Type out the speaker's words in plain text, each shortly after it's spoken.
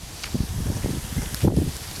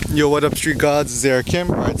Yo, what up, street gods? It's Eric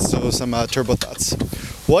Kim. Alright, so some turbo thoughts.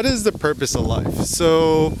 What is the purpose of life?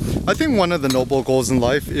 So, I think one of the noble goals in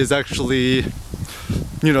life is actually,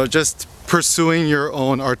 just pursuing your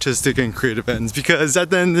own artistic and creative ends. Because at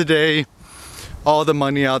the end of the day, all the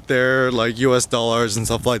money out there, like US dollars and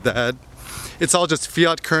stuff like that, it's all just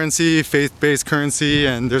fiat currency, faith-based currency,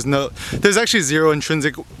 and there's actually zero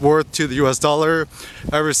intrinsic worth to the US dollar.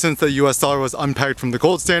 Ever since the US dollar was unpegged from the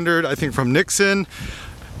gold standard, I think from Nixon,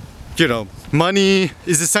 money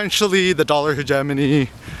is essentially the dollar hegemony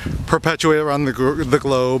perpetuated around the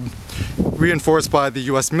globe, reinforced by the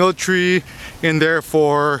US military, and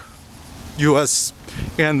therefore US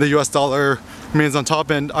and the US dollar remains on top.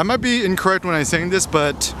 And I might be incorrect when I'm saying this,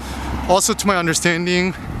 but also to my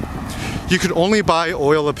understanding, you could only buy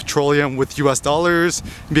oil or petroleum with US dollars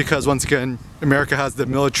because, once again, America has the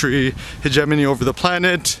military hegemony over the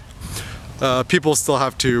planet. People still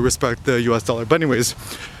have to respect the US dollar. But anyways,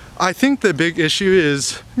 I think the big issue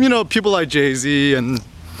is, people like Jay-Z and,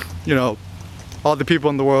 all the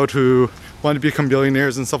people in the world who want to become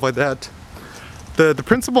billionaires and stuff like that. The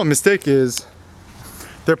principal mistake is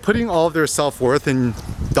they're putting all of their self-worth in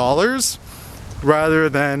dollars rather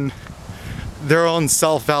than their own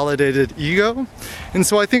self-validated ego. And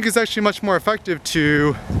so I think it's actually much more effective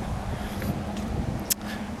to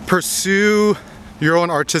pursue your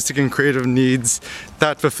own artistic and creative needs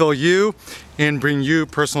that fulfill you and bring you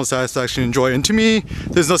personal satisfaction and joy. And to me,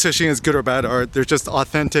 there's no such thing as good or bad art. There's just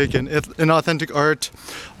authentic and inauthentic art.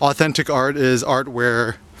 Authentic art is art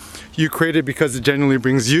where you create it because it genuinely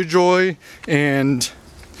brings you joy, and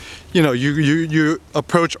you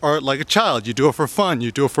approach art like a child. You do it for fun,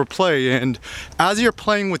 you do it for play, and as you're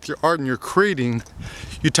playing with your art and you're creating,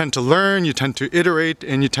 you tend to learn, you tend to iterate,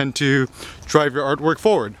 and you tend to drive your artwork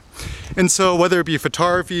forward. And so whether it be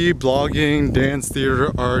photography, blogging, dance,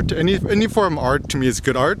 theater, art, any form of art to me is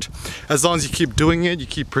good art, as long as you keep doing it, you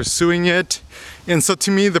keep pursuing it. And so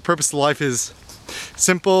to me, the purpose of life is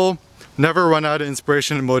simple. Never run out of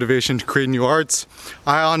inspiration and motivation to create new arts.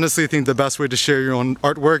 I honestly think the best way to share your own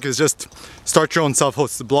artwork is just start your own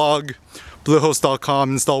self-hosted blog,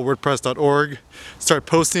 bluehost.com, install wordpress.org, start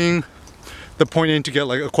posting. The point ain't to get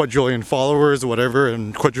like a quadrillion followers or whatever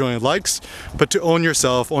and quadrillion likes, but to own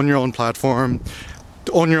yourself, own your own platform,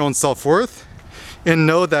 to own your own self-worth, and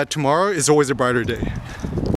know that tomorrow is always a brighter day.